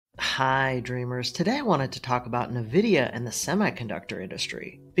Hi, dreamers. Today I wanted to talk about NVIDIA and the semiconductor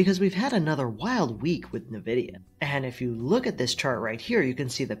industry because we've had another wild week with NVIDIA. And if you look at this chart right here, you can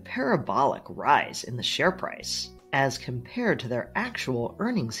see the parabolic rise in the share price as compared to their actual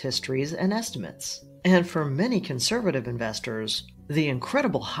earnings histories and estimates. And for many conservative investors, the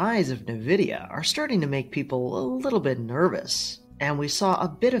incredible highs of NVIDIA are starting to make people a little bit nervous. And we saw a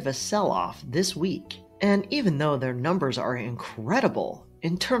bit of a sell-off this week. And even though their numbers are incredible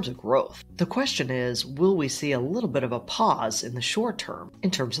in terms of growth, the question is, will we see a little bit of a pause in the short term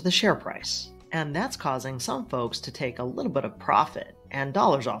in terms of the share price? And that's causing some folks to take a little bit of profit and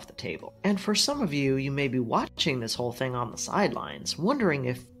dollars off the table. And for some of you, you may be watching this whole thing on the sidelines, wondering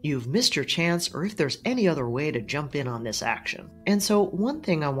if you've missed your chance or if there's any other way to jump in on this action. And so one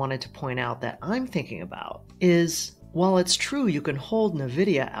thing I wanted to point out that I'm thinking about is, while it's true you can hold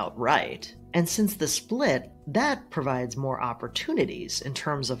NVIDIA outright, and since the split, that provides more opportunities in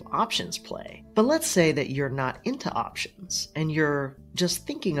terms of options play. But let's say that you're not into options and you're just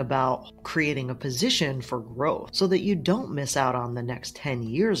thinking about creating a position for growth so that you don't miss out on the next 10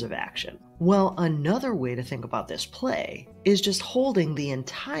 years of action. Well, another way to think about this play is just holding the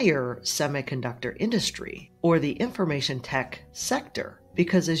entire semiconductor industry or the information tech sector.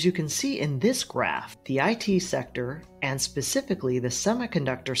 Because as you can see in this graph, the IT sector, and specifically the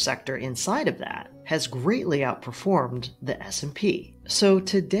semiconductor sector inside of that, has greatly outperformed the S&P. So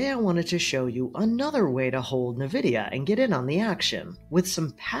today I wanted to show you another way to hold NVIDIA and get in on the action with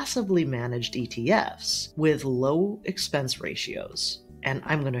some passively managed ETFs with low expense ratios. And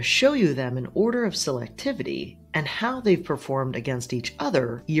I'm going to show you them in order of selectivity and how they've performed against each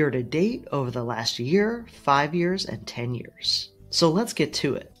other year to date over the last year, 5 years, and 10 years. So let's get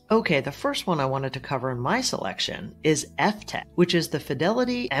to it. Okay, the first one I wanted to cover in my selection is FTEC, which is the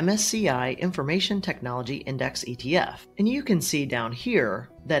Fidelity MSCI Information Technology Index ETF. And you can see down here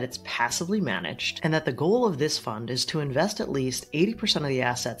that it's passively managed and that the goal of this fund is to invest at least 80% of the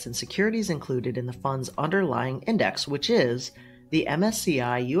assets in securities included in the fund's underlying index, which is the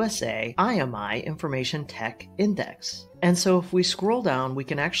MSCI USA IMI Information Tech Index. And so if we scroll down, we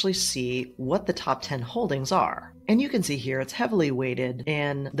can actually see what the top 10 holdings are. And you can see here it's heavily weighted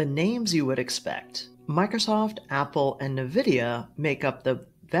in the names you would expect. Microsoft, Apple, and NVIDIA make up the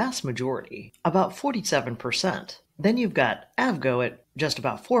vast majority, about 47%. Then you've got Avgo at just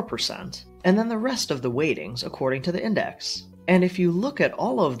about 4%, and then the rest of the weightings according to the index. And if you look at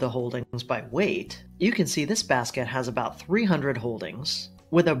all of the holdings by weight, you can see this basket has about 300 holdings,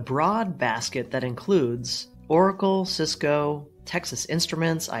 with a broad basket that includes Oracle, Cisco, Texas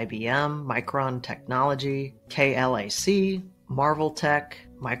Instruments, IBM, Micron Technology, KLAC, Marvel Tech,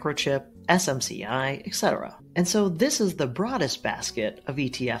 Microchip, SMCI, etc. And so this is the broadest basket of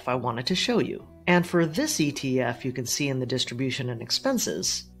ETF I wanted to show you. And for this ETF, you can see in the distribution and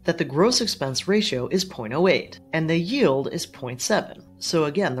expenses that the gross expense ratio is 0.08 and the yield is 0.7. So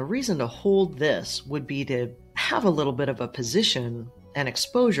again, the reason to hold this would be to have a little bit of a position and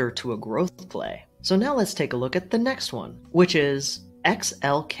exposure to a growth play. So now let's take a look at the next one, which is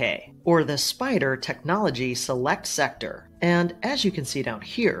XLK, or the Spider Technology Select Sector. And as you can see down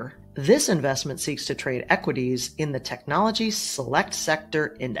here, this investment seeks to trade equities in the Technology Select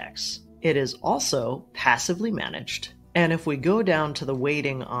Sector Index. It is also passively managed. And if we go down to the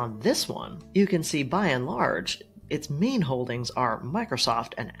weighting on this one, you can see by and large, its main holdings are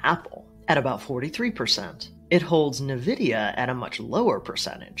Microsoft and Apple at about 43%. It holds NVIDIA at a much lower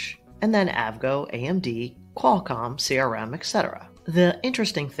percentage, and then Avgo, AMD, Qualcomm, CRM, etc. The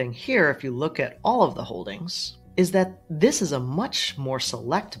interesting thing here, if you look at all of the holdings, is that this is a much more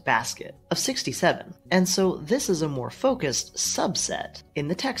select basket of 67. And so this is a more focused subset in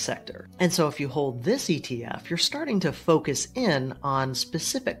the tech sector. And so if you hold this ETF, you're starting to focus in on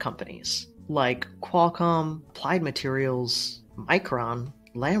specific companies like Qualcomm, Applied Materials, Micron,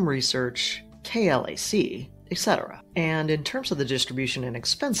 Lam Research, KLAC, etc. And in terms of the distribution and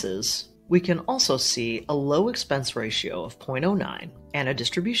expenses, we can also see a low expense ratio of 0.09 and a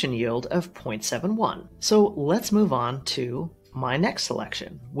distribution yield of 0.71. So let's move on to my next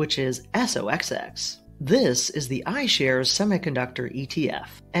selection, which is SOXX. This is the iShares Semiconductor ETF,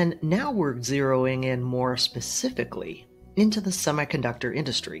 and now we're zeroing in more specifically into the semiconductor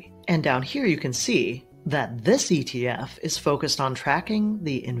industry. And down here you can see that this ETF is focused on tracking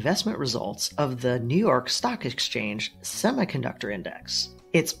the investment results of the New York Stock Exchange Semiconductor Index.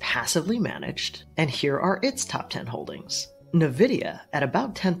 It's passively managed, and here are its top 10 holdings. NVIDIA at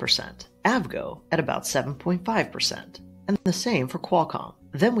about 10%, Avgo at about 7.5%, and the same for Qualcomm.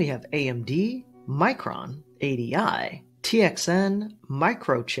 Then we have AMD, Micron, ADI, TXN,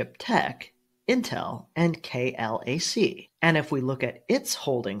 Microchip Tech, Intel, and KLAC. And if we look at its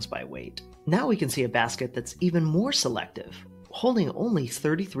holdings by weight, now we can see a basket that's even more selective, holding only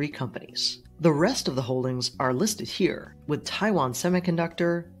 33 companies. The rest of the holdings are listed here, with Taiwan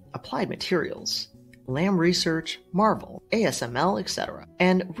Semiconductor, Applied Materials, Lam Research, Marvel, ASML, etc.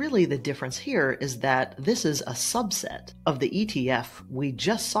 And really the difference here is that this is a subset of the ETF we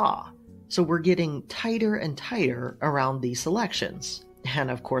just saw. So we're getting tighter and tighter around these selections.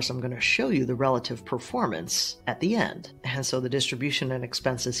 And of course, I'm going to show you the relative performance at the end. And so the distribution and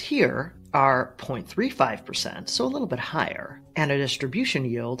expenses here are 0.35%, so a little bit higher, and a distribution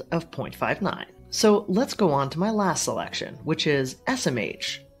yield of 0.59. So let's go on to my last selection, which is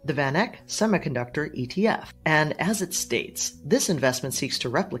SMH, the VanEck Semiconductor ETF. And as it states, this investment seeks to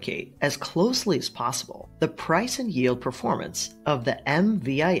replicate as closely as possible the price and yield performance of the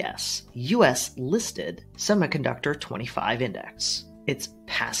MVIS US listed Semiconductor 25 index. It's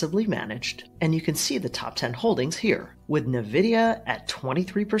passively managed, and you can see the top 10 holdings here, with NVDA at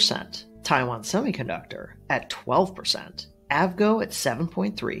 23%, Taiwan Semiconductor at 12%, Avgo at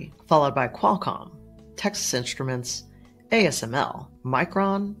 7.3%, followed by Qualcomm, Texas Instruments, ASML,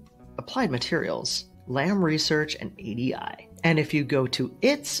 Micron, Applied Materials, Lam Research, and ADI. And if you go to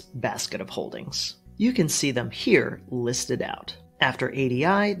its basket of holdings, you can see them here listed out. After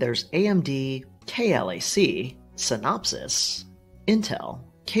ADI, there's AMD, KLAC, Synopsys, Intel,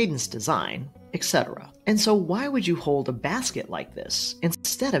 Cadence Design, etc. And so why would you hold a basket like this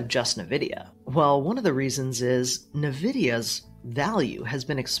instead of just NVIDIA? Well, one of the reasons is NVIDIA's value has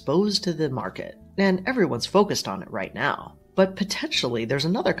been exposed to the market, and everyone's focused on it right now. But potentially there's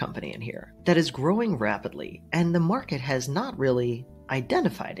another company in here that is growing rapidly, and the market has not really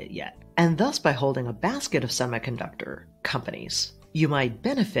identified it yet. And thus, by holding a basket of semiconductor companies, you might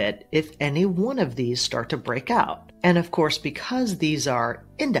benefit if any one of these start to break out. And of course, because these are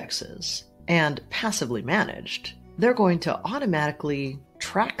indexes and passively managed, they're going to automatically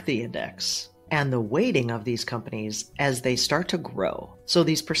track the index and the weighting of these companies as they start to grow. So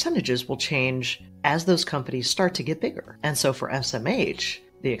these percentages will change as those companies start to get bigger. And so for SMH,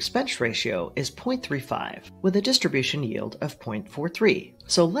 the expense ratio is 0.35 with a distribution yield of 0.43.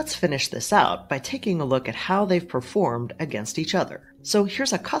 So let's finish this out by taking a look at how they've performed against each other. So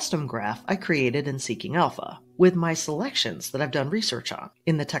here's a custom graph I created in Seeking Alpha with my selections that I've done research on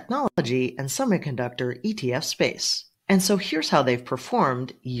in the technology and semiconductor ETF space. And so here's how they've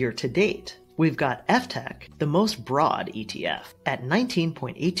performed year to date. We've got FTEC, the most broad ETF, at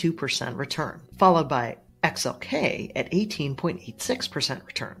 19.82% return, followed by XLK at 18.86%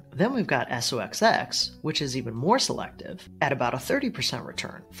 return. Then we've got SOXX, which is even more selective, at about a 30%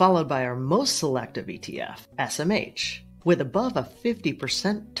 return, followed by our most selective ETF, SMH, with above a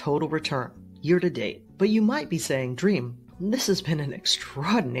 50% total return year to date. But you might be saying, Dream, this has been an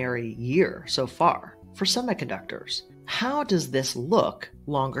extraordinary year so far for semiconductors. How does this look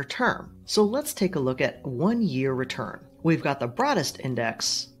longer term? So let's take a look at 1 year return. We've got the broadest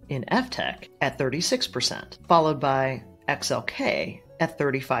index in FTEC at 36%, followed by XLK at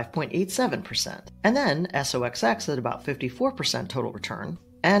 35.87%, and then SOXX at about 54% total return,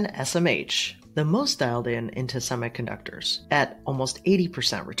 and SMH, the most dialed in into semiconductors, at almost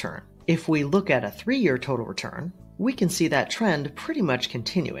 80% return. If we look at a 3-year total return, we can see that trend pretty much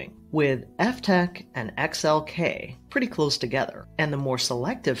continuing, with FTEC and XLK pretty close together, and the more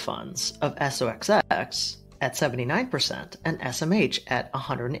selective funds of SOXX at 79% and SMH at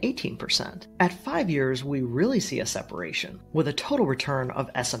 118%. At 5 years, we really see a separation, with a total return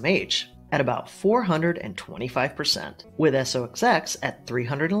of SMH at about 425%, with SOXX at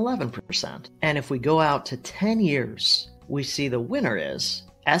 311%. And if we go out to 10 years, we see the winner is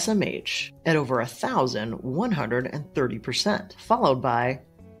SMH at over 1,130%, followed by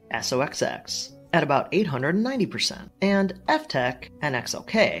SOXX at about 890%, and FTEC and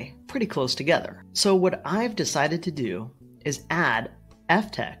XLK pretty close together. So what I've decided to do is add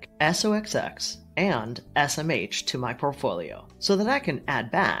FTEC, SOXX, and SMH to my portfolio so that I can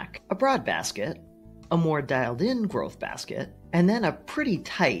add back a broad basket, a more dialed in growth basket, and then a pretty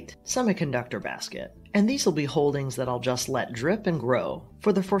tight semiconductor basket. And these will be holdings that I'll just let drip and grow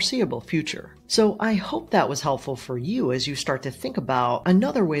for the foreseeable future. So I hope that was helpful for you as you start to think about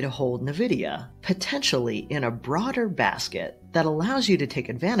another way to hold NVIDIA, potentially in a broader basket that allows you to take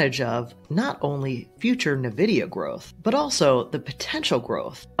advantage of not only future NVIDIA growth, but also the potential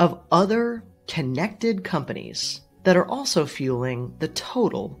growth of other connected companies that are also fueling the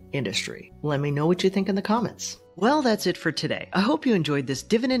total industry. Let me know what you think in the comments. Well, that's it for today. I hope you enjoyed this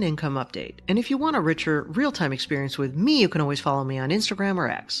dividend income update. And if you want a richer, real-time experience with me, you can always follow me on Instagram or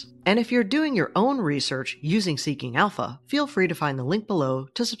X. And if you're doing your own research using Seeking Alpha, feel free to find the link below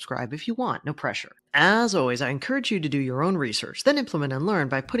to subscribe if you want, no pressure. As always, I encourage you to do your own research, then implement and learn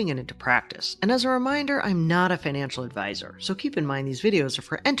by putting it into practice. And as a reminder, I'm not a financial advisor, so keep in mind these videos are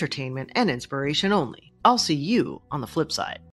for entertainment and inspiration only. I'll see you on the flip side.